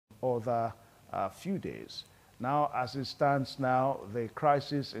other few days. Now, as it stands now, the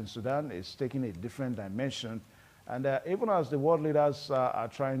crisis in Sudan is taking a different dimension. And even as the world leaders are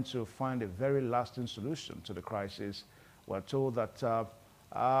trying to find a very lasting solution to the crisis, we're told that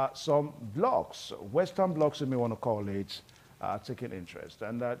some blocs, Western blocs you may want to call it, are taking interest.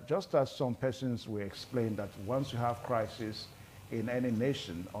 And just as some persons will explain that once you have crisis in any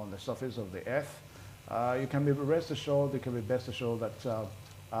nation on the surface of the earth, you can be rest assured, you can be best assured that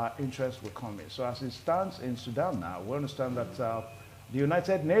interest will come in. So as it stands in Sudan now, we understand that the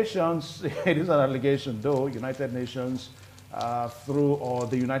United Nations, it is an allegation though, United Nations or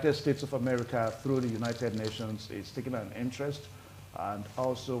the United States of America through the United Nations is taking an interest. And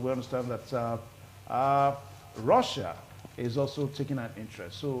also we understand that Russia is also taking an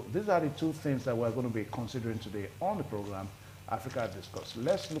interest. So these are the two things that we're going to be considering today on the program, Africa Discourse.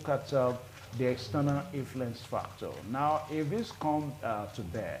 Let's look at the external influence factor. Now, if this comes to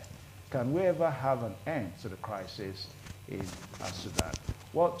bear, can we ever have an end to the crisis in Sudan?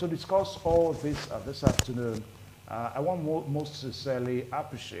 Well, to discuss all this this afternoon, I want most sincerely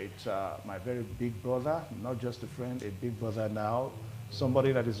appreciate my very big brother, not just a friend, a big brother now,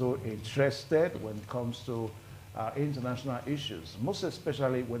 somebody that is so interested when it comes to international issues, most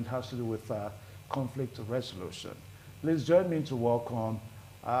especially when it has to do with conflict resolution. Please join me to welcome,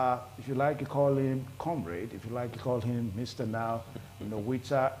 if you like, you call him comrade, if you like, you call him Mr. Now,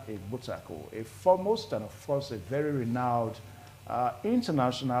 Nowita Egbutako, a foremost and of course a very renowned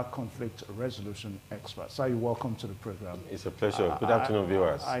international conflict resolution expert. So you're welcome to the program. It's a pleasure. Good afternoon,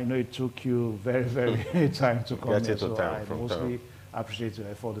 viewers. I know it took you very, very time to come here, so I mostly appreciate your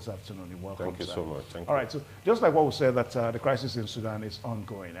effort this afternoon. You're welcome. Thank you so much. Thank you. All right, so just like what we said, that the crisis in Sudan is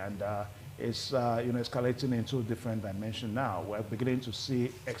ongoing and it's escalating into different dimensions now. We're beginning to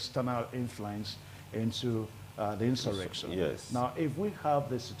see external influence into the insurrection. Yes. Now, if we have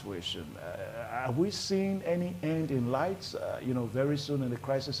this situation, are we seeing any end in light, very soon in the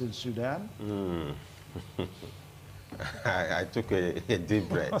crisis in Sudan? I took a deep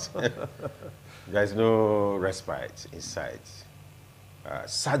breath. There's no respite in sight.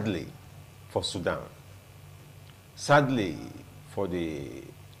 Sadly, for Sudan, sadly for the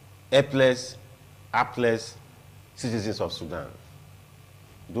helpless, hapless citizens of Sudan,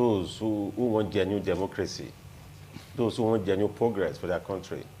 those who want genuine democracy, those who want genuine progress for their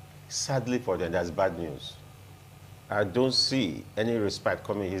country, sadly for them, that's bad news. I don't see any respite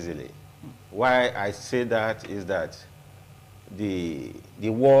coming easily. Why I say that is that the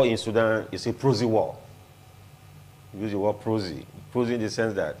war in Sudan is a prosy war. Use the word prosy. Prosy in the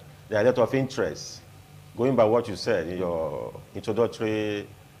sense that there are a lot of interests, going by what you said in your introductory,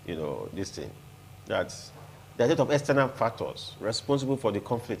 this thing, that there are a lot of external factors responsible for the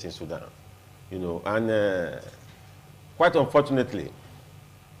conflict in Sudan, and quite unfortunately,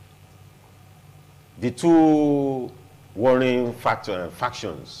 the two warring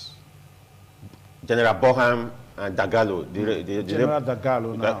factions, General Boham and Dagalo, General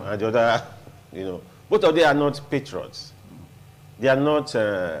Dagalo now. And the other, both of them are not patriots. They are not,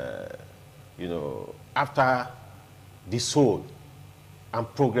 after the soul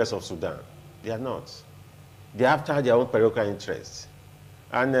and progress of Sudan. They are not. They are after their own parochial interests.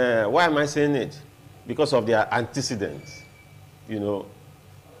 And why am I saying it? Because of their antecedents.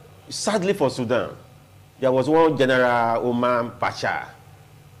 Sadly for Sudan, there was one General Omar Pasha,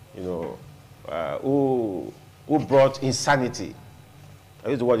 who brought insanity. I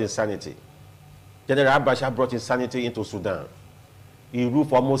use the word insanity. General Pasha brought insanity into Sudan. He ruled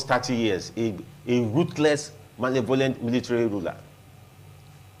for almost 30 years, a ruthless, malevolent military ruler.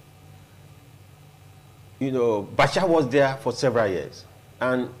 Bashar was there for several years,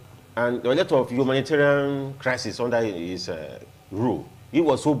 and a lot of humanitarian crisis under his rule. He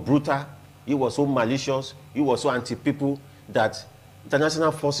was so brutal, he was so malicious, he was so anti-people that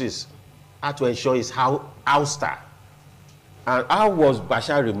international forces had to ensure his ouster. And how was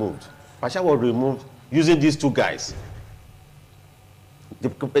Bashar removed? Bashar was removed using these two guys, the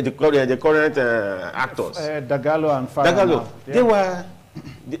current actors. Dagalo and Farah. Dagalo. Yeah.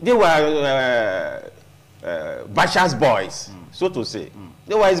 They were Bashar's boys, so to say.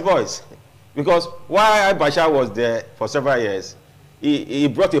 They were his boys. Because while Bashar was there for several years, he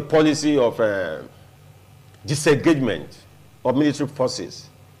brought a policy of disengagement of military forces.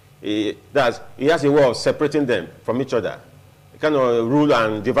 He has a way of separating them from each other, kind of rule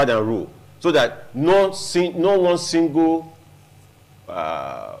and divide and rule, so that no one single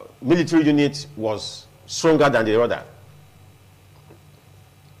military unit was stronger than the other.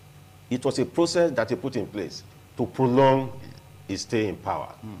 It was a process that he put in place to prolong his stay in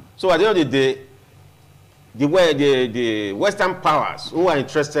power. So at the end of the day, the Western powers who are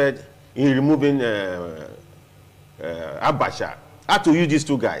interested in removing Abacha had to use these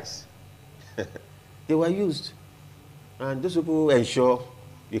two guys. They were used. And those people ensure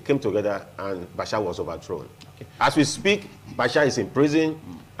they came together and Bashar was overthrown. Okay. As we speak, Bashar is in prison,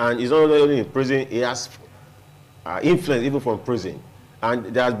 and he's not only in prison, he has influence even from prison. And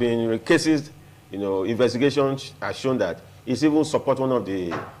there has been cases, investigations have shown that he's even support one of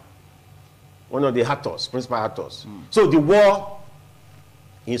the actors, principal actors. So the war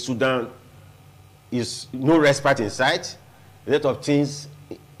in Sudan is no respite in sight. A lot of things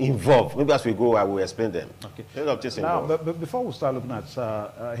involved. Maybe as we go, I will explain them. Okay. A lot of things involved. Now, but before we start looking at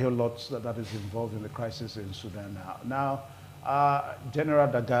a whole lot that is involved in the crisis in Sudan now. General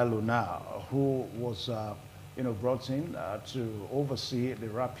Dagalo now, who was brought in to oversee the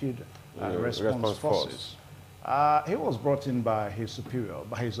rapid response forces. He was brought in by his superior,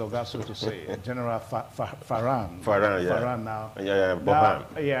 by his Oga, so to say, General Farhan. Farhan now.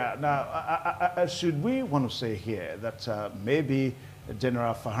 Now, should we want to say here that maybe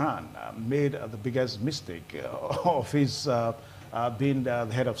General Farhan made the biggest mistake of his being the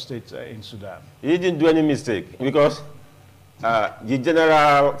head of state in Sudan? He didn't do any mistake, because the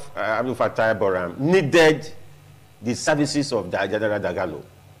General Abdel Fattah Burhan needed the services of the General Dagalo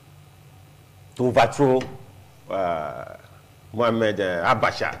to overthrow Mohamed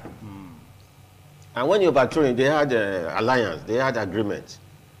Abacha. And when he overthrew him, they had alliance, they had agreement.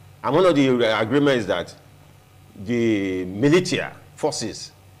 And one of the agreements is that the militia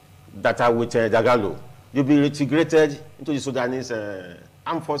forces that are with Dagalo will be integrated into the Sudanese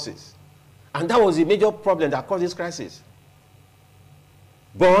armed forces. And that was the major problem that caused this crisis.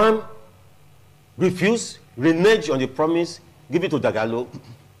 Burhan refused, reneged on the promise given to Dagalo,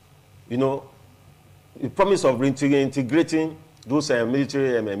 the promise of integrating those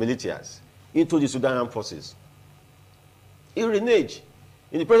military militias into the Sudan armed forces. He reneged.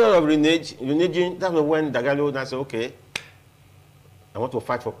 In the process of reneging, that was when Dagalo now said, okay, I want to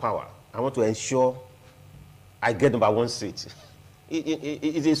fight for power. I want to ensure I get #1 seat.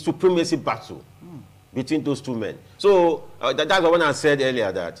 It's a supremacy battle between those two men. So that's what I said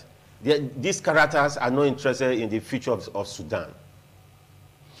earlier, that these characters are not interested in the future of Sudan.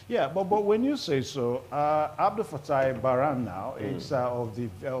 Yeah, but when you say so, Abdel Fattah Burhan now is of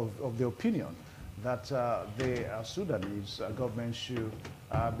the opinion that the Sudanese government should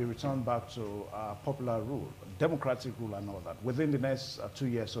be returned back to popular rule, democratic rule and all that, within the next 2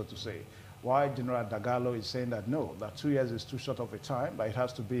 years, so to say. Why General Dagalo is saying that no, that 2 years is too short of a time, but it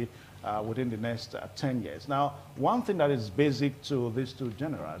has to be within the next 10 years. Now, one thing that is basic to these two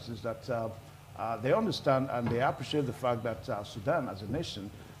generals is that they understand and they appreciate the fact that Sudan as a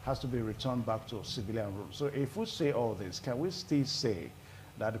nation has to be returned back to civilian rule. So if we say all this, can we still say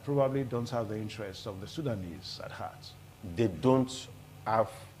that they probably don't have the interests of the Sudanese at heart? They don't have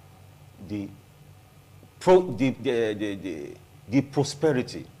the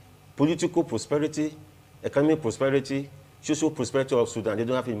prosperity, political prosperity, economic prosperity, social prosperity of Sudan. They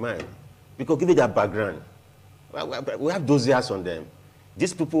don't have in mind. Because give it that background. We have those years on them.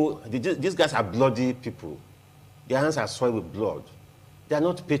 These people, these guys are bloody people. Their hands are soiled with blood. They are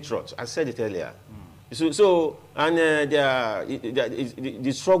not patriots. I said it earlier. So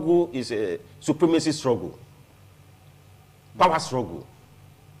the struggle is a supremacy struggle, power struggle.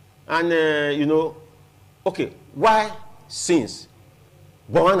 And, okay, why, since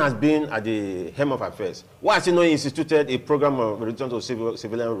Burhan has been at the helm of affairs, why has he not instituted a program of return to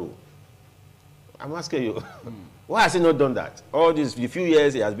civilian rule? I'm asking you, why has he not done that? All these few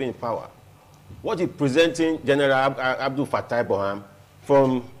years he has been in power. What is presenting General Abdel Fattah Burhan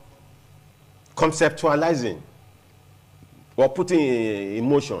from conceptualizing or putting in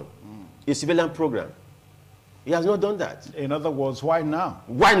motion a civilian program? He has not done that. In other words, why now?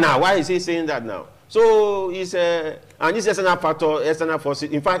 Why now? Why is he saying that now? So he's and this external factor, external forces.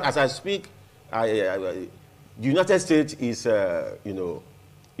 In fact, as I speak, the United States is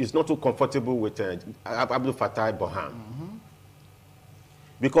is not too comfortable with Abdel Fattah Burhan,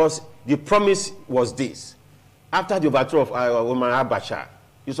 because the promise was this: after the overthrow of Omar Abacha,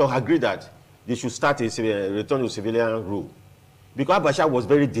 you should agree that they should start a return to civilian rule, because Abacha was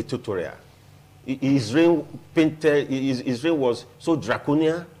very dictatorial. His reign was so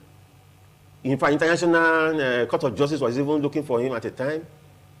draconian. In fact, International Court of Justice was even looking for him at the time.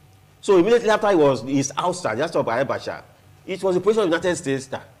 So immediately after his outside, just of Abacha, it was the position of the United States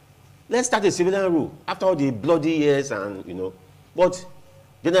that let's start a civilian rule after all the bloody years and But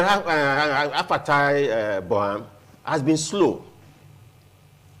General Fattah Burhan has been slow.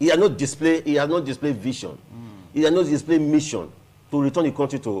 He has not displayed vision. He has not displayed mission to return the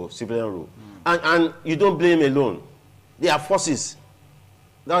country to civilian rule. And you don't blame alone. There are forces.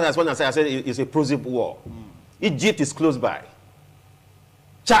 That's what I said it's a plosive war. Egypt is close by.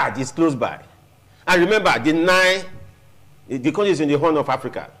 Chad is close by. And remember, the country is in the Horn of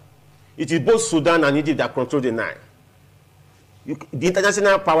Africa. It is both Sudan and Egypt that control the Nile. The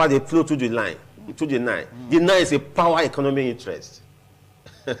international power, they flow through the line. The Nile is a power economic interest.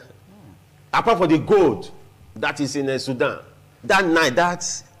 Apart from the gold that is in Sudan, that Nile,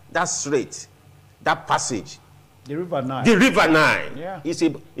 that strait, that passage, the River Nile. The River Nile. Yeah.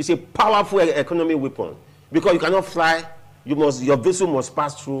 It's a powerful economic weapon because you cannot fly. Your vessel must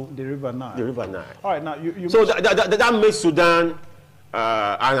pass through the River Nile. The River Nile. All right, now so that makes Sudan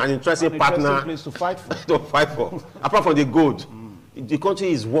an interesting partner place to fight for. to fight for. Apart from the gold, the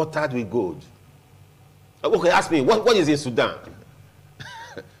country is watered with gold. Okay, ask me what is in Sudan?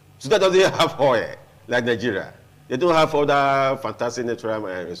 Sudan doesn't have oil like Nigeria. They don't have other fantastic natural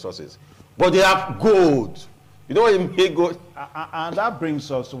resources, but they have gold. You know what it means, gold? And that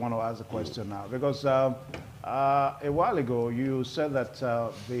brings us to want to ask a question now, because a while ago you said that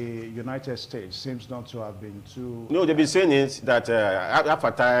the United States seems not to have been too... No, they've been saying it that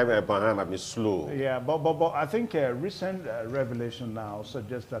after time, Bahrain have been slow. Yeah, but I think recent revelation now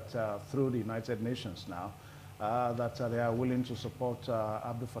suggests that through the United Nations now, that they are willing to support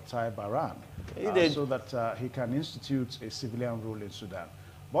Abdel Fattah Barhan so that he can institute a civilian rule in Sudan.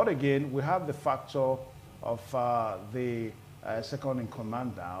 But again, we have the factor of the second in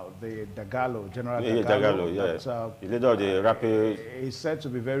command now, the Dagalo, General Dagalo, yes. The leader of the rapid... He's said to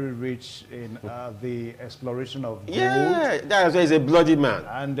be very rich in the exploration of gold. Yeah, that's why he's a bloody man.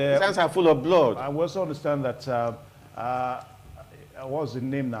 And his hands are full of blood. I also understand that, what's the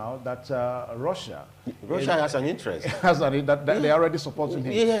name now, that Russia has an interest. that they're already supporting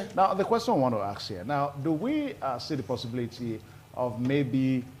him. Yeah. Now, the question I want to ask here, now, do we see the possibility of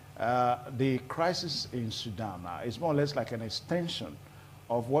maybe the crisis in Sudan is more or less like an extension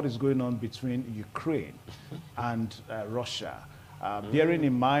of what is going on between Ukraine and Russia, bearing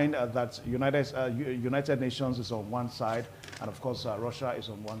in mind that United Nations is on one side, and of course Russia is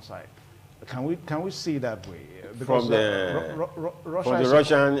on one side. Can we see that way? Because from the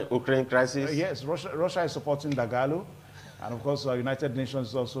Russian-Ukraine crisis? Yes, Russia is supporting Dagalo, and of course United Nations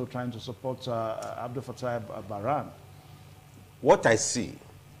is also trying to support Abdel Fattah Barhan. What I see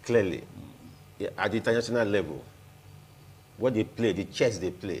clearly at the international level, what they play, the chess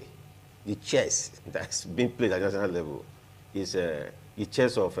they play, the chess that's being played at the international level is the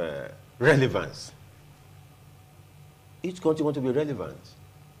chess of relevance. Each country wants to be relevant.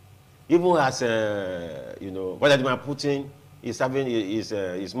 Even as, Vladimir Putin is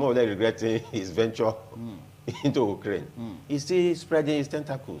more or less regretting his venture into Ukraine. He's still spreading his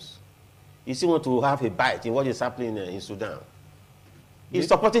tentacles. He still wants to have a bite in what is happening in Sudan. He's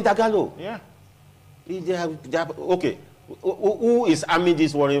supporting Dagalo. Yeah. Okay. Who is arming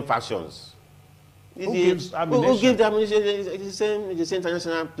these warring factions? Who gives ammunition? Who gives the ammunition? The same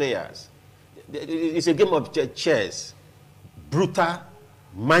international players. It's a game of chess. Brutal,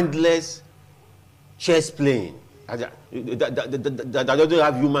 mindless chess playing. That doesn't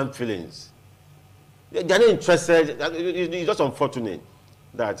have human feelings. They're not interested. It's just unfortunate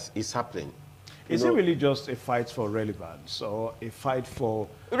that it's happening. Is it really just a fight for relevance or a fight for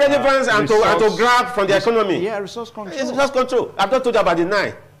relevance and to grab from the economy? Yeah, resource control. It's resource control. I've not told you about the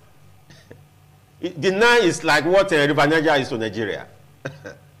Nile. The Nile is like what River Niger is to Nigeria.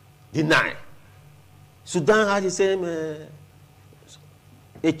 The Nile. Sudan had the same,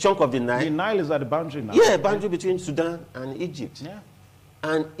 a chunk of the Nile. The Nile is at the boundary now. Yeah, boundary between Sudan and Egypt. Yeah.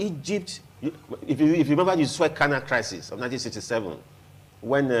 And Egypt, if you remember the Suez Canal crisis of 1967,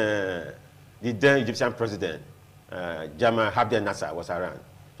 when the then Egyptian president, Jamal Abdel Nasser, was around.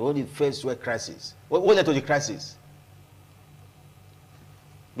 So the first Suez crisis. What led to the crisis?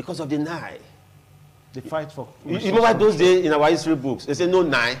 Because of the Nile. The fight for... You remember those days in our history books, they say no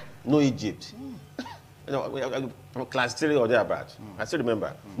Nile, no Egypt. From class 3 or thereabouts. I still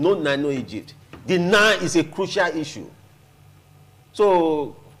remember. No Nile, no Egypt. The Nile is a crucial issue.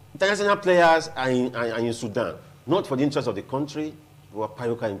 So international players are in Sudan, not for the interest of the country, but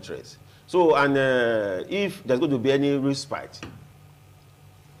parochial interest. So, and if there's going to be any respite,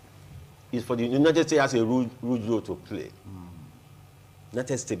 it's for the United States has a rude role to play.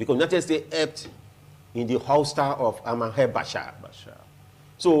 United States, because United States helped in the holster of Ahmed Bashar.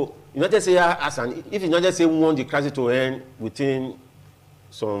 So, United States has if United States want the crisis to end within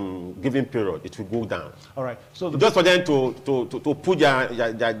some given period, it will go down. All right. So just for them to put their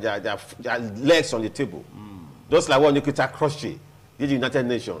legs on the table, just like what Nikita Khrushchev did in the United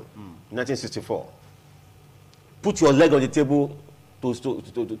Nations. 1964. Put your leg on the table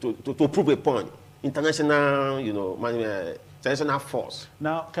to prove a point. International, you know, international force.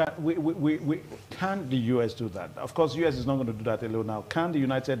 Now, can the U.S. do that? Of course, the U.S. is not going to do that alone now. Can the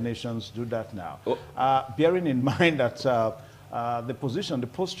United Nations do that now? Oh. Bearing in mind that the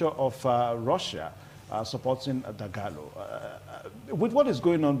posture of Russia supporting Dagalo. With what is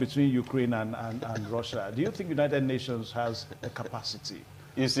going on between Ukraine and Russia, do you think the United Nations has a capacity?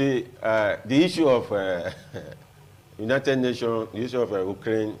 You see, the issue of United Nations, the issue of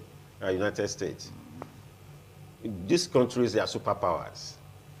Ukraine and United States, these countries, they are superpowers.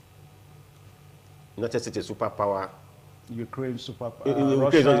 United States is a superpower. Ukraine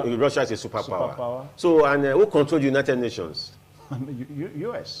superpower. Russia is a superpower. So, and who controls the United Nations?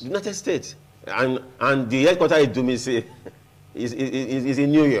 U.S. United States. And the headquarters of Dumise is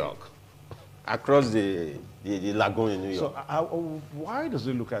in New York, across the lagoon in New York. So why does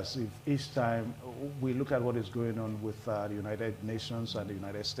it look as if each time we look at what is going on with the United Nations and the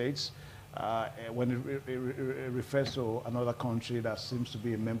United States, when it refers to another country that seems to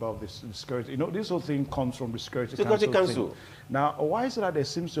be a member of the security, you know, this whole thing comes from the Security Council. Now, why is it that there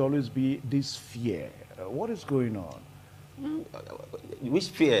seems to always be this fear? What is going on? Which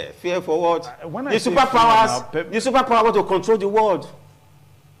fear? Fear for what? The superpowers want to control the world.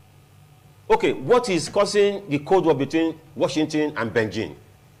 Okay, what is causing the Cold War between Washington and Beijing?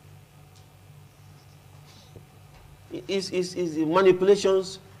 Is the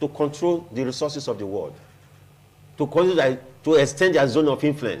manipulations to control the resources of the world, to extend their zone of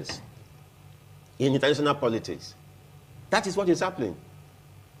influence in international politics. That is what is happening.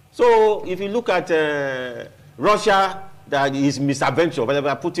 So if you look at Russia, that is misadventure,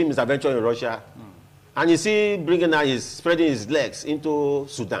 whatever, putting misadventure in Russia, and you see spreading his legs into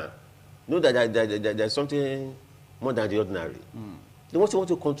Sudan, know that there's something more than the ordinary. They want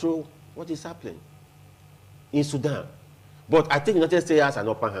to control what is happening in Sudan. But I think the United States has an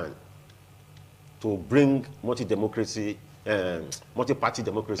upper hand to bring multi-democracy, multi-party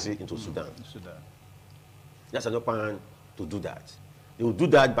democracy into Sudan. That's an upper hand to do that. They will do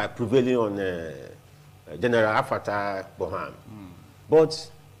that by prevailing on General Fatah Burhan.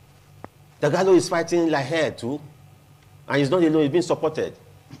 But Dagalo is fighting like hell too, and he's not alone, he's being supported.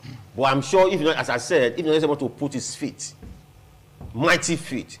 But I'm sure, if as I said, if the United States want to put his feet, mighty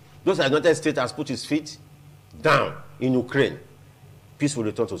feet, those are the United States has put his feet down in Ukraine, peace will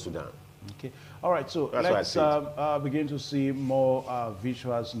return to Sudan. Okay. All right, so let's begin to see more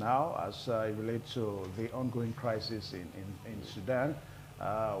visuals now as it relates to the ongoing crisis in Sudan.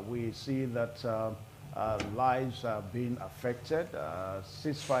 We see that lives are being affected.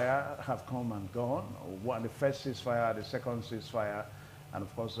 Ceasefire have come and gone. The first ceasefire, the second ceasefire, and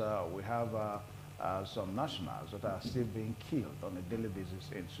of course we have some nationals that are still being killed on a daily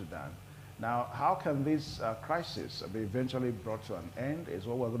basis in Sudan. Now, how can this crisis be eventually brought to an end is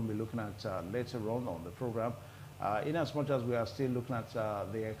what we're going to be looking at later on the program, in as much as we are still looking at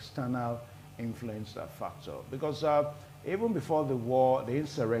the external influence factor. Because even before the war, the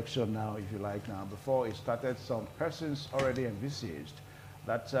insurrection now, if you like now, before it started, some persons already envisaged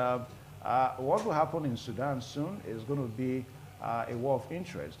that what will happen in Sudan soon is going to be a war of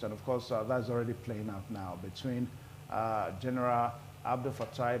interest. And of course, that's already playing out now between General Abdel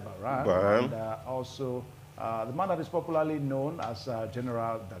Fattah Burhan and also the man that is popularly known as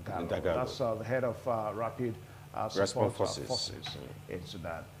General Dagalo. That's the head of Rapid Support Forces in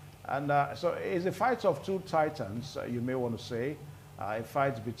Sudan. And so it's a fight of two titans, you may want to say, a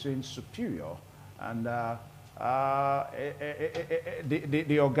fight between superior and the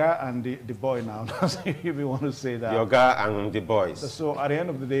Oga and the boy now, if you want to say that. The Oga and the boys. So at the end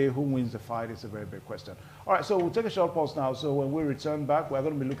of the day, who wins the fight is a very big question. All right, so we'll take a short pause now. So when we return back, we're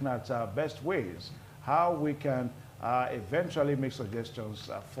going to be looking at best ways, how we can eventually make suggestions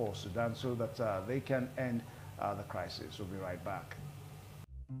for Sudan so that they can end the crisis. We'll be right back.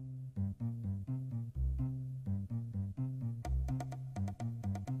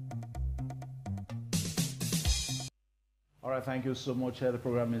 All right, thank you so much. The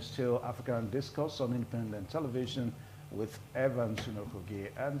program is still African Discourse on Independent Television with Evan Sunokogi.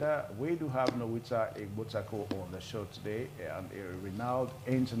 And we do have Nowita Igbotako on the show today, and a renowned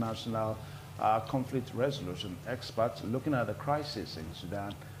international conflict resolution expert looking at the crisis in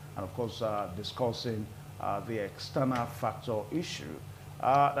Sudan and, of course, discussing the external factor issue.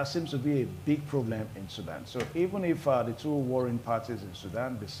 That seems to be a big problem in Sudan. So even if the two warring parties in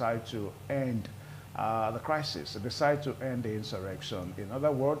Sudan decide to end the crisis, decide to end the insurrection. In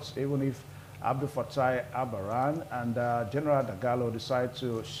other words, even if Abdel Fattah Burhan and General Dagalo decide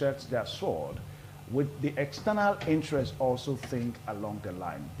to shed their sword, with the external interest also think along the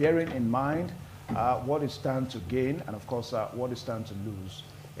line, bearing in mind what it stands to gain, and of course, what it stands to lose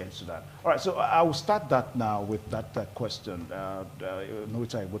in Sudan. All right, so I will start that now with that question.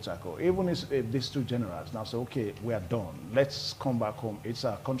 Even if these two generals now say, okay, we are done, let's come back home. It's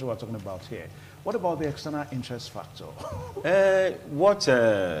a country we're talking about here. What about the external interest factor? What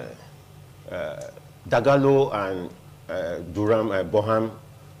Dagalo and Boham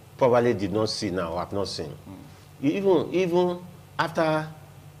probably did not see now, have not seen. Even after,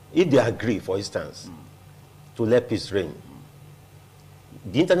 if they agree, for instance, to let peace reign,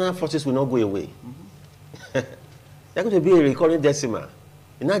 the internal forces will not go away. They're going to be a recurring decimal.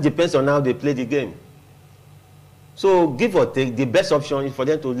 It now depends on how they play the game. So, give or take, the best option is for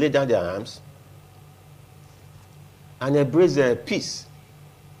them to lay down their arms and embrace peace.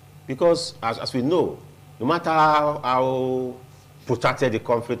 Because, as we know, no matter how protracted the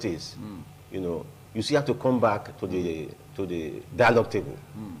conflict is, you still have to come back to the dialogue table.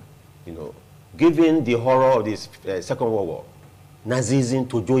 Given the horror of this Second World War, Nazism,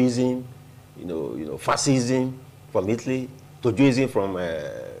 Tojoism, fascism from Italy, Tojoism from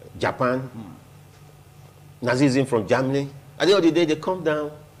Japan, Nazism from Germany. At the end of the day, they come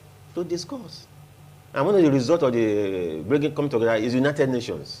down to discuss. And one of the results of the coming together is United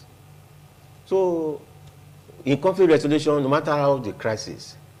Nations. So, in conflict resolution, no matter how the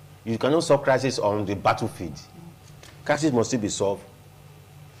crisis, you cannot solve crisis on the battlefield. Crisis must still be solved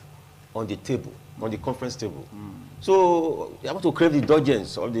on the table, on the conference table. So, you have to crave the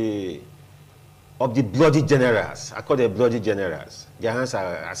indulgence of the bloody generals. I call them bloody generals. Their hands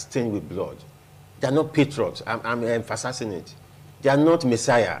are stained with blood. They are not patriots. I'm emphasizing it. They are not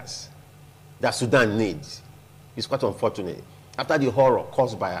messiahs that Sudan needs. It's quite unfortunate. After the horror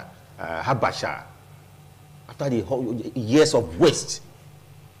caused by Habasha, after the years of waste,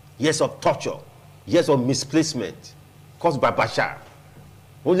 years of torture, years of misplacement caused by Bashar,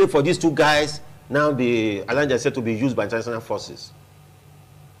 only for these two guys now be allowed themselves to be used by international forces.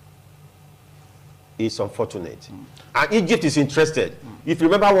 It's unfortunate. And Egypt is interested. If you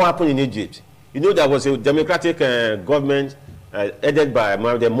remember what happened in Egypt, there was a democratic government headed by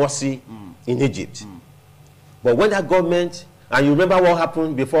Mohamed Morsi in Egypt. But when that government, and you remember what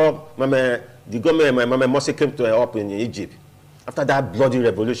happened before the government, Mohamed Morsi came up in Egypt, after that bloody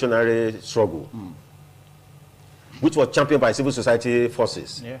revolutionary struggle, which was championed by civil society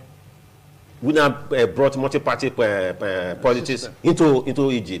forces. Yeah. We now brought multi-party politics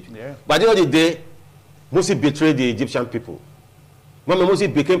into Egypt. Yeah. But at the end of the day, Morsi betrayed the Egyptian people. When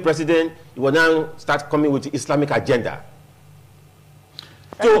Morsi became president, he will now start coming with the Islamic agenda.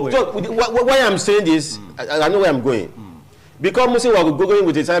 Anyway. So why I'm saying this, I know where I'm going. Because Morsi was going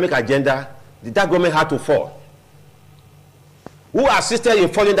with the Islamic agenda, that government had to fall. Who assisted in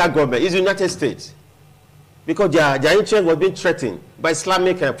falling that government is the United States. Because their interest was being threatened by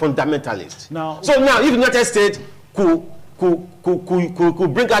Islamic fundamentalists. So now, if the United States could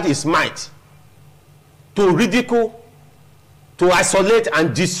bring out its might to ridicule, to isolate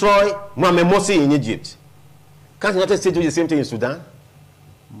and destroy Mohamed Morsi in Egypt, can't the United States do the same thing in Sudan?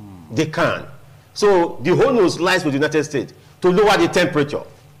 They can. So the whole news lies with the United States to lower the temperature.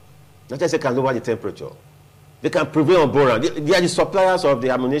 The United States can lower the temperature. They can prevail on Boran. They are the suppliers of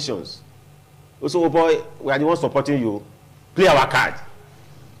the ammunitions. So, oh boy, we are the ones supporting you. Play our card.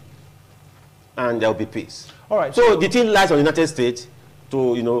 And there will be peace. All right. So the thing lies on the United States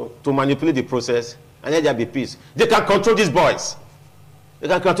to manipulate the process, and then there will be peace. They can control these boys. They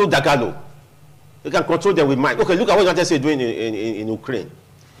can control Dagalo. They can control them with might. Okay, look at what the United States is doing in Ukraine.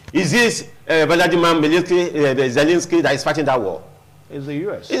 Is this Vladimir Zelensky that is fighting that war? It's the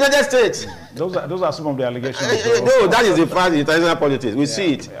U.S. It's the United States. Those are some of the allegations. No, that is the fact in international politics. We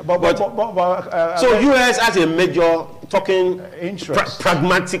see it. Yeah. So U.S. has a major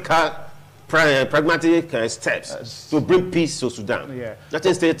pragmatic steps to bring peace to Sudan. Yeah.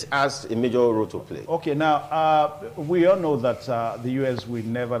 United States has a major role to play. Okay, now we all know that the U.S. will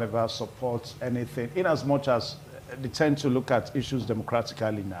never support anything, in as much as they tend to look at issues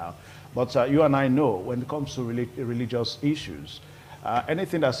democratically now. But you and I know when it comes to religious issues,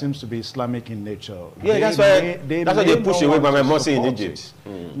 anything that seems to be Islamic in nature. Yeah, that's why they push away Mohamed Morsi in Egypt.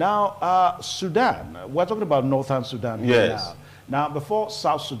 Now, Sudan, we're talking about northern Sudan here now. Now, before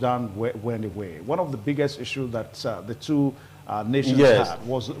South Sudan went away, one of the biggest issues that the two nations had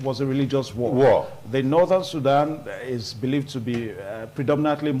was a religious war. The northern Sudan is believed to be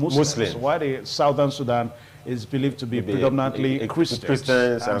predominantly Muslims, while the southern Sudan is believed to be predominantly Christians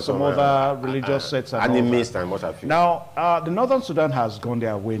and some other religious sects and animists and what have you. Now, the northern Sudan has gone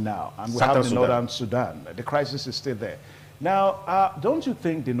their way now, and we have the northern Sudan. The crisis is still there. Now, don't you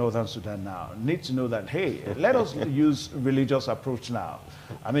think the northern Sudan now need to know that, hey, let us use religious approach now?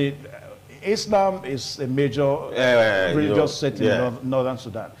 I mean, Islam is a major religious setting in northern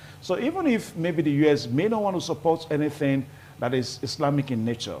Sudan. So even if maybe the U.S. may not want to support anything that is Islamic in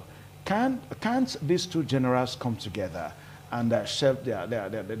nature, can't these two generals come together and shelve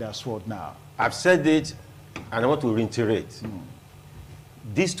their sword now? I've said it, and I want to reiterate.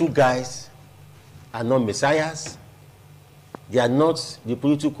 These two guys are not messiahs. They are not the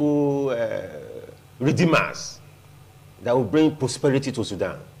political redeemers that will bring prosperity to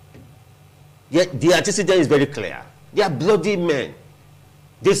Sudan. Yet the antecedent is very clear. They are bloody men.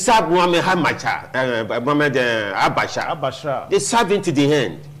 They served Mohammed Abacha. They served him to the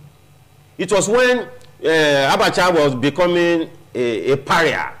end. It was when Abacha was becoming a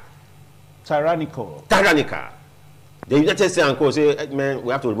pariah. Tyrannical. The United States and Co say, man,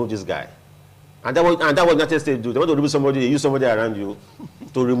 we have to remove this guy. And that was United States do. They want to remove somebody, they use somebody around you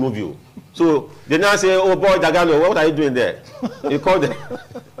to remove you. So they now say, oh boy, Dagalo, what are you doing there? You call them.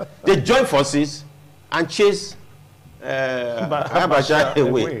 They join forces and chase Abacha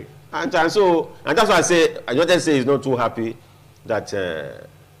away. And that's why I say, United States is not too happy that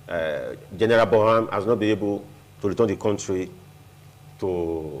General Bonham has not been able to return the country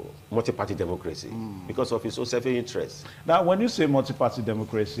to multi-party democracy because of his own self-interest. Now, when you say multi-party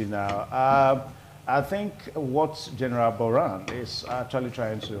democracy now, I think what General Bonham is actually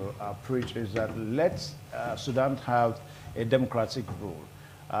trying to preach is that let Sudan have a democratic rule.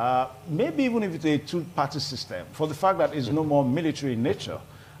 Maybe even if it's a two-party system, for the fact that it's no more military in nature,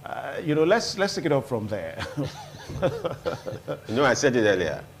 let's take it up from there. I said it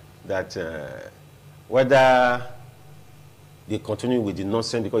earlier that whether they continue with the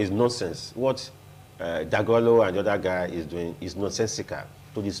nonsense, because it's nonsense. What Dagolo and the other guy is doing is nonsensical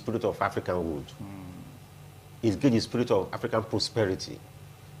to the spirit of Africanhood. It gives the spirit of African prosperity.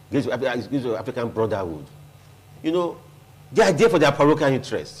 It gives African brotherhood. They are there for their parochial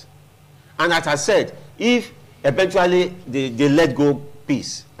interests. And as I said, if eventually they let go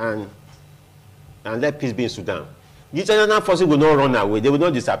peace and let peace be in Sudan, the international forces will not run away. They will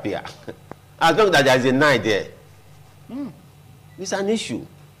not disappear. As long as there is a Nile there. It's an issue.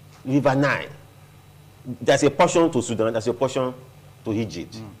 River Nile. There's a portion to Sudan, there's a portion to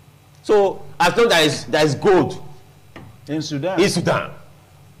Egypt. So as long as there is gold in Sudan,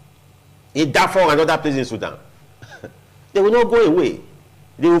 in Darfur and other places in Sudan, they will not go away.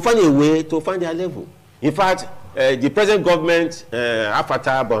 They will find a way to find their level. In fact, the present government,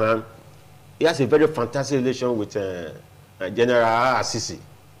 Fattah Bonham, he has a very fantastic relation with General Assisi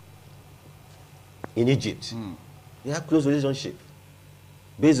in Egypt. They have close relationship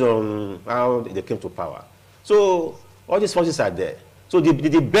based on how they came to power. So all these forces are there. So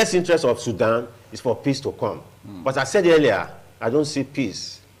the best interest of Sudan is for peace to come. But as I said earlier, I don't see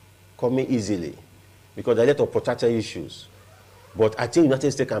peace coming easily because there are a lot of protracted issues. But I think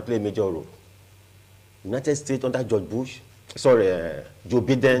United States can play a major role. United States under Joe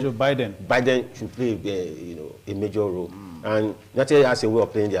Biden. Biden should play a major role. And United States has a way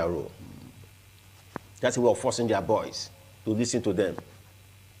of playing their role. That's a way of forcing their boys to listen to them.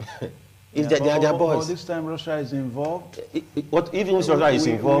 They are their boys. All this time Russia is involved. Even if Russia is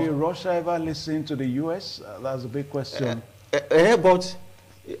involved. Will Russia ever listen to the U.S.? That's a big question. But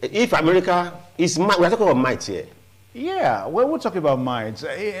if America is, we are talking about might here. Yeah, we're talking about might.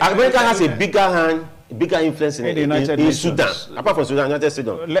 America has a bigger hand, bigger influence in the United Nations. Sudan. Apart from Sudan, United States.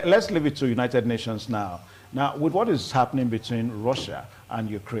 Let's leave it to United Nations now. Now, with what is happening between Russia and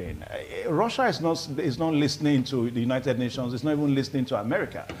Ukraine, Russia is not listening to the United Nations. It's not even listening to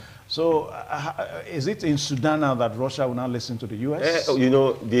America. So, is it in Sudan now that Russia will now listen to the U.S.?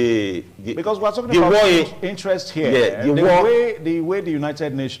 Because we're talking about interest here. Yeah, the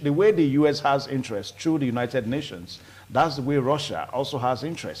way the U.S. has interest through the United Nations, that's the way Russia also has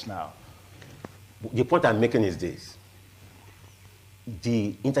interest now. The point I'm making is this: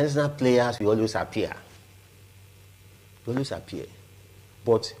 the international players will always appear.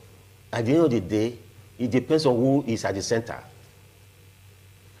 But at the end of the day, it depends on who is at the center.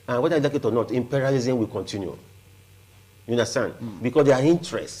 And whether you like it or not, imperialism will continue. You understand? Because their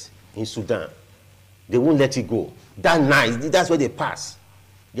interest in Sudan, they won't let it go. That's where they pass.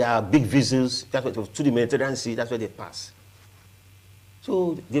 There are big vessels, to the Mediterranean Sea, that's where they pass.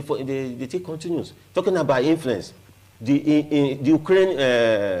 So the thing continues. Talking about influence, the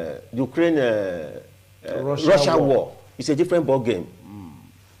Russia war. It's a different ball game.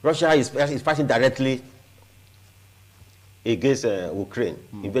 Russia is fighting directly against Ukraine,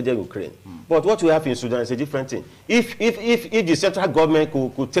 invaded Ukraine. But what we have in Sudan is a different thing. If the central government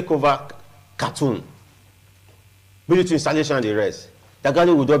could take over Khartoum, military installation and the rest,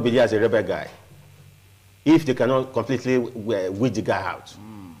 Dagalo would not be there as a rebel guy if they cannot completely weed the guy out.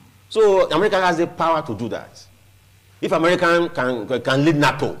 So America has the power to do that. If America can lead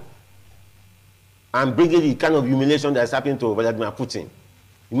NATO and bring in the kind of humiliation that's happening to Vladimir Putin.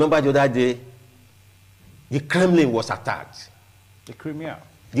 Remember the other day, the Kremlin was attacked. The Crimea.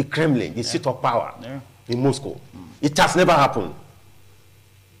 The Kremlin, the seat of power in Moscow. It has never happened.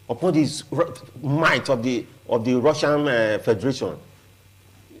 Upon this might of the Russian Federation,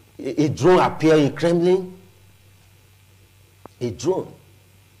 a drone appeared in Kremlin. A drone.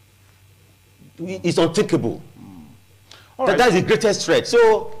 It's unthinkable. Right. That's the greatest threat.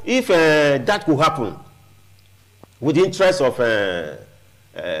 So if that could happen with the interest of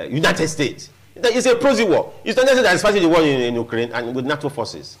United States, it's a proxy war. It's not necessarily that it's fighting the war in Ukraine and with NATO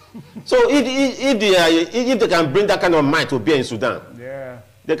forces. So if they can bring that kind of might to bear in Sudan,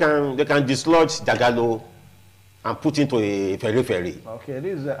 they can dislodge Dagalo and put into a ferry. Okay,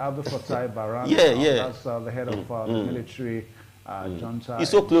 this is Abdel Fattah Baran. That's the head of the military junta. He's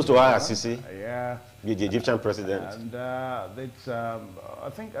so close to Al-Sisi. The Egyptian president. And I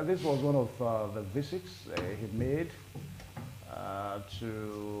think this was one of the visits he made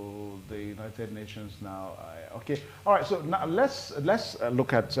to the United Nations now. Okay, all right, so now let's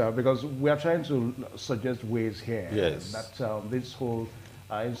look at, because we are trying to suggest ways here that this whole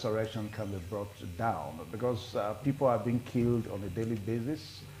insurrection can be brought down, because people are being killed on a daily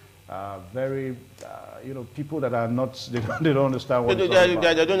basis. People that are not, they don't understand what they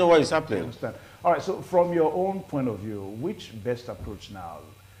don't know what is happening. All right, so from your own point of view, which best approach now?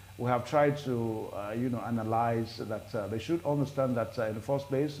 We have tried to, analyze that they should understand that in the first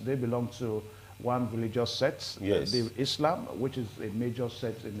place, they belong to one religious sect, the Islam, which is a major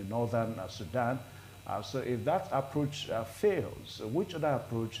sect in the northern Sudan. So if that approach fails, which other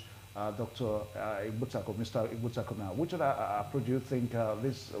approach, Dr. Igbutako, Mr. Igbutako now, which other approach do you think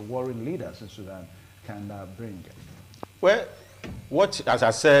these warring leaders in Sudan can bring? Well, as I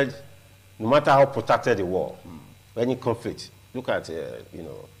said, no matter how protracted the war, any conflict, look at,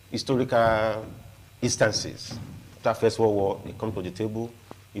 historical instances. After First World War, they come to the table,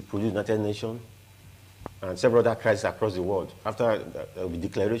 they produce United Nations, and several other crises across the world. After there will be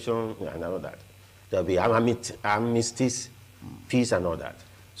declaration and all that. There will be armistice, peace and all that.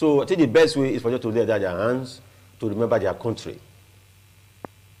 So I think the best way is for them to lay down their hands to remember their country.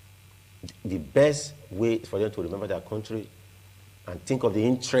 The best way is for them to remember their country and think of the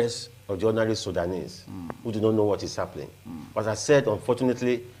interests of the ordinary Sudanese who do not know what is happening. As I said,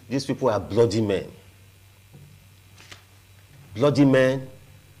 unfortunately, these people are bloody men. Bloody men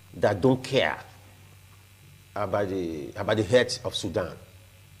that don't care about the health of Sudan.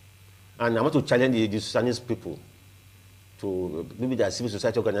 And I want to challenge the Sudanese people to maybe their civil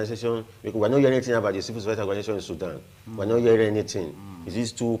society organization, because we're not hearing anything about the civil society organization in Sudan. We're not hearing anything. It's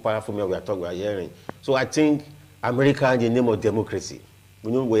these two powerful men we are hearing. So I think America, in the name of democracy,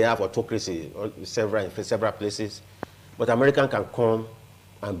 we have autocracy in several places, but America can come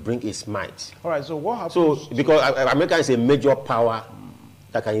and bring its might. All right, so what happens? So, because America is a major power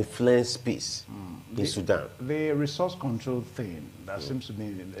that can influence peace in Sudan. The resource control thing, that seems to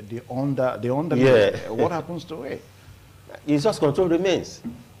be the underlying, what happens to it? The resource control remains.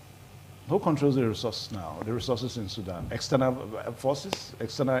 Who controls the resources now, the resources in Sudan? External forces,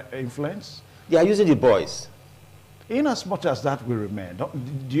 external influence? They are using the boys. In as much as that will remain,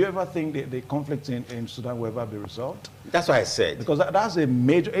 do you ever think the conflict in Sudan will ever be resolved? That's what I said. Because that's a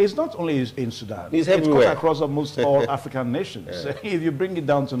major, it's not only in Sudan. It's everywhere. It's across almost all African nations. If you bring it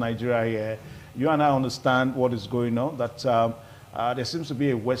down to Nigeria here, you and I understand what is going on, that there seems to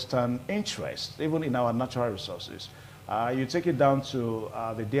be a Western interest, even in our natural resources. You take it down to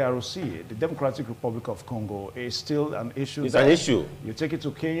the DRC, the Democratic Republic of Congo, is still an issue. It's an issue. You take it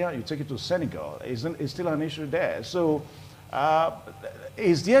to Kenya, you take it to Senegal, it's still an issue there. So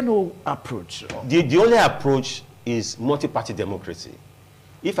is there no approach? The only approach is multi-party democracy.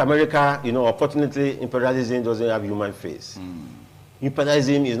 If America, unfortunately, imperialism doesn't have human face.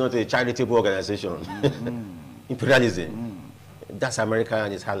 Imperialism is not a charitable organization. Imperialism, that's America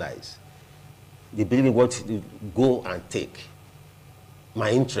and its allies. They believe in what to go and take. My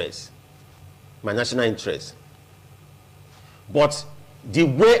interest, my national interest. But the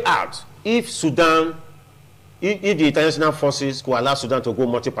way out, if Sudan, if the international forces could allow Sudan to go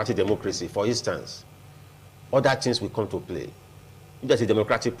multi-party democracy, for instance, other things will come to play. If there's a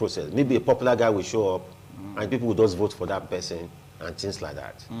democratic process, maybe a popular guy will show up and people will just vote for that person and things like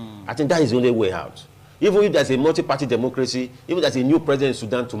that. I think that is the only way out. Even if there's a multi-party democracy, even if there's a new president in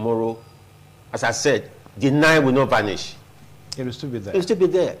Sudan tomorrow, as I said, the nine will not vanish. It will still be there. It will still be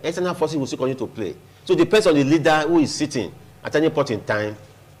there. External forces will still continue to play. So it depends on the leader who is sitting at any point in time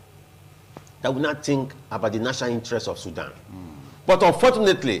that will not think about the national interests of Sudan. But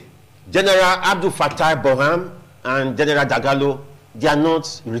unfortunately, General Abdul Fattah Burhan and General Dagalo, they are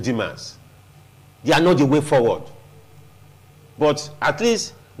not redeemers. They are not the way forward. But at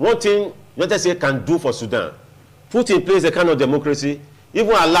least one thing United States can do for Sudan, put in place a kind of democracy,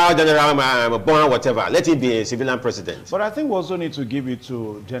 even allow General Burhan whatever, let him be a civilian president. But I think we also need to give it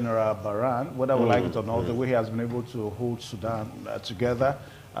to General Burhan, whether we like it or not, the way he has been able to hold Sudan together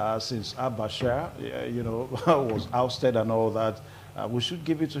since al-Bashir, was ousted and all that. We should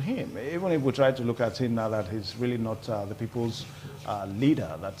give it to him, even if we try to look at him now that he's really not the people's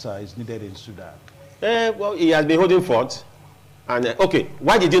leader that is needed in Sudan. Well, he has been holding forth. And okay,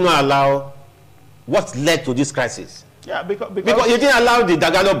 why did you not allow what led to this crisis? Yeah, because you didn't allow the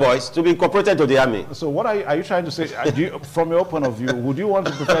Dagalo boys to be incorporated to the army. So what are you trying to say? From your point of view, would you want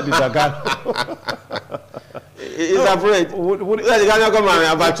to prefer the Dagalo? He's afraid. Would the Dagalo come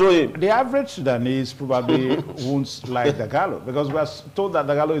and overthrow him? The average Sudanese probably won't like Dagalo because we are told that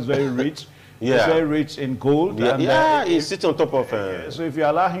Dagalo is very rich. Yeah. He's very rich in gold. Yeah, and, he sits on top of... so if you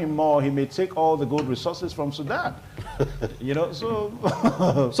allow him more, he may take all the gold resources from Sudan. So...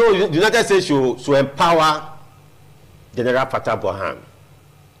 So the United States should empower General Fattah Burhan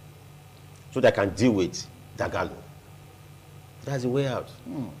so they can deal with Dagalo. That's the way out.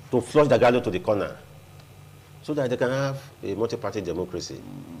 To flush Dagalo to the corner so that they can have a multi-party democracy.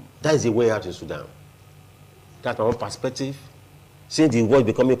 That is the way out in Sudan. That's my own perspective. Seeing the world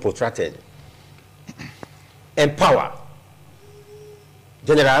becoming protracted. Empower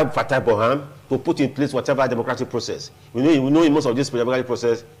General Fattah Burhan to put in place whatever democratic process. We know in most of this democratic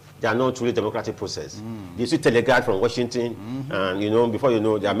process, they are not truly democratic process. They see telegraph from Washington, and before you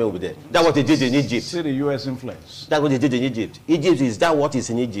know, their men will be there. That's what they did in Egypt. See the U.S. influence. That's what they did in Egypt. Is that what is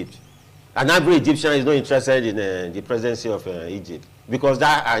in Egypt? An average Egyptian is not interested in the presidency of Egypt because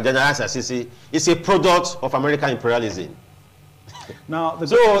that General Sisi is a product of American imperialism. Now,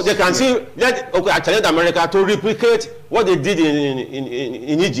 so they can see, I challenge America to replicate what they did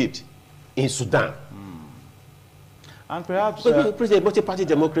in Egypt, in Sudan. And perhaps... a multi-party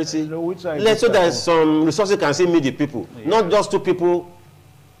democracy, so that some resources can still meet the people, not just two people,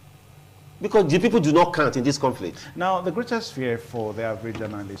 because the people do not count in this conflict. Now, the greatest fear for the average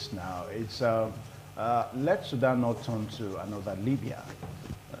journalist now is let Sudan not turn to another Libya.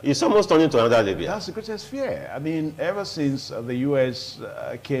 It's almost turning to another Libya. That's the greatest fear. I mean, ever since the U.S.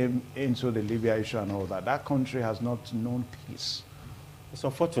 Came into the Libya issue and all that, that country has not known peace. It's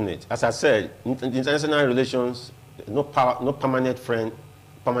unfortunate. As I said, in international relations, no power, no permanent friend,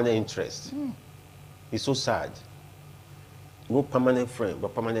 permanent interest. It's so sad. No permanent friend,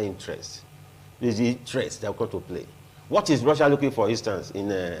 but permanent interest. There's the interest that will come to play. What is Russia looking for, instance,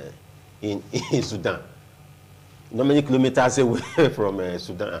 in Sudan? Not many kilometers away from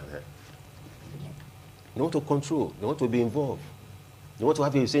Sudan. They want to control. They want to be involved. They want to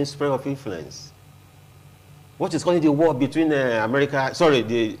have the same sphere of influence. What is calling the war between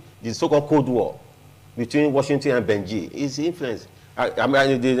the so-called Cold War between Washington and Benji is influence. The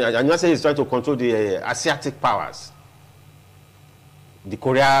United States is trying to control the Asiatic powers. The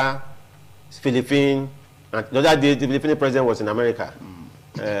Korea, Philippines, and the other day the Philippine president was in America.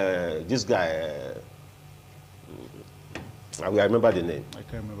 This guy. I remember the name. I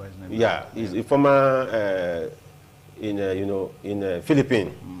can't remember his name. Yeah, he's a former in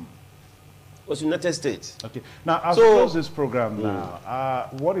Philippines. Was United States. Okay. Now, as we close this program now,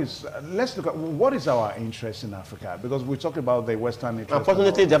 let's look at what is our interest in Africa, because we talk about the Western interest.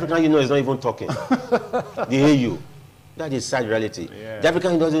 Unfortunately, the African Union is not even talking. The AU, that is sad reality. Yeah. The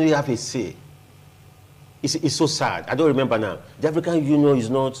African Union doesn't really have a say. It's so sad. I don't remember now. The African Union is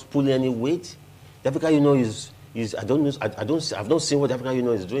not pulling any weight. The African Union is I've not seen what the African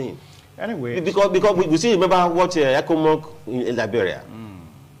Union is doing. Anyway, because we still remember what ECOMOG in Liberia.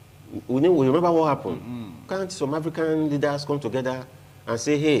 We remember what happened. Can't some African leaders come together and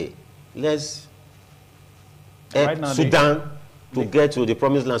say, hey, let's help Sudan to get to the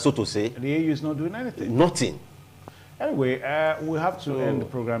promised land, so to say? The AU is not doing anything. Nothing. Anyway, we have to end the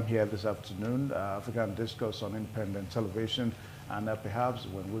program here this afternoon. African Discourse on Independent Television. And perhaps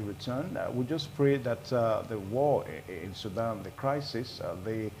when we return, we just pray that the war in Sudan, the crisis,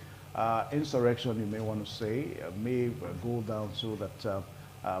 the insurrection, you may want to say, may go down so that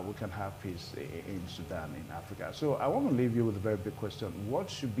we can have peace in Sudan, in Africa. So I want to leave you with a very big question. What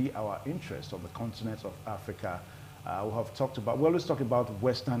should be our interest on the continent of Africa? We always talk about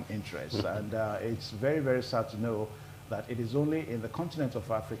Western interests, and it's very, very sad to know that it is only in the continent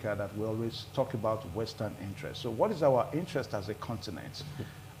of Africa that we always talk about Western interests. So what is our interest as a continent?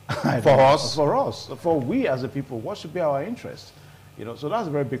 For us, for we as a people, what should be our interest? So that's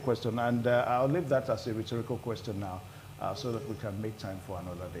a very big question, and I'll leave that as a rhetorical question now. so that we can make time for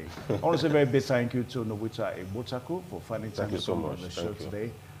another day. I want to say a very big thank you to Nobuta Ebotaku for finding time to come on the show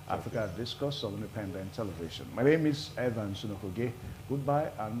today. Africa Discourse on Independent Television. My name is Evan Sunokoge. Goodbye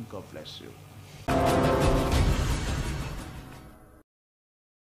and God bless you.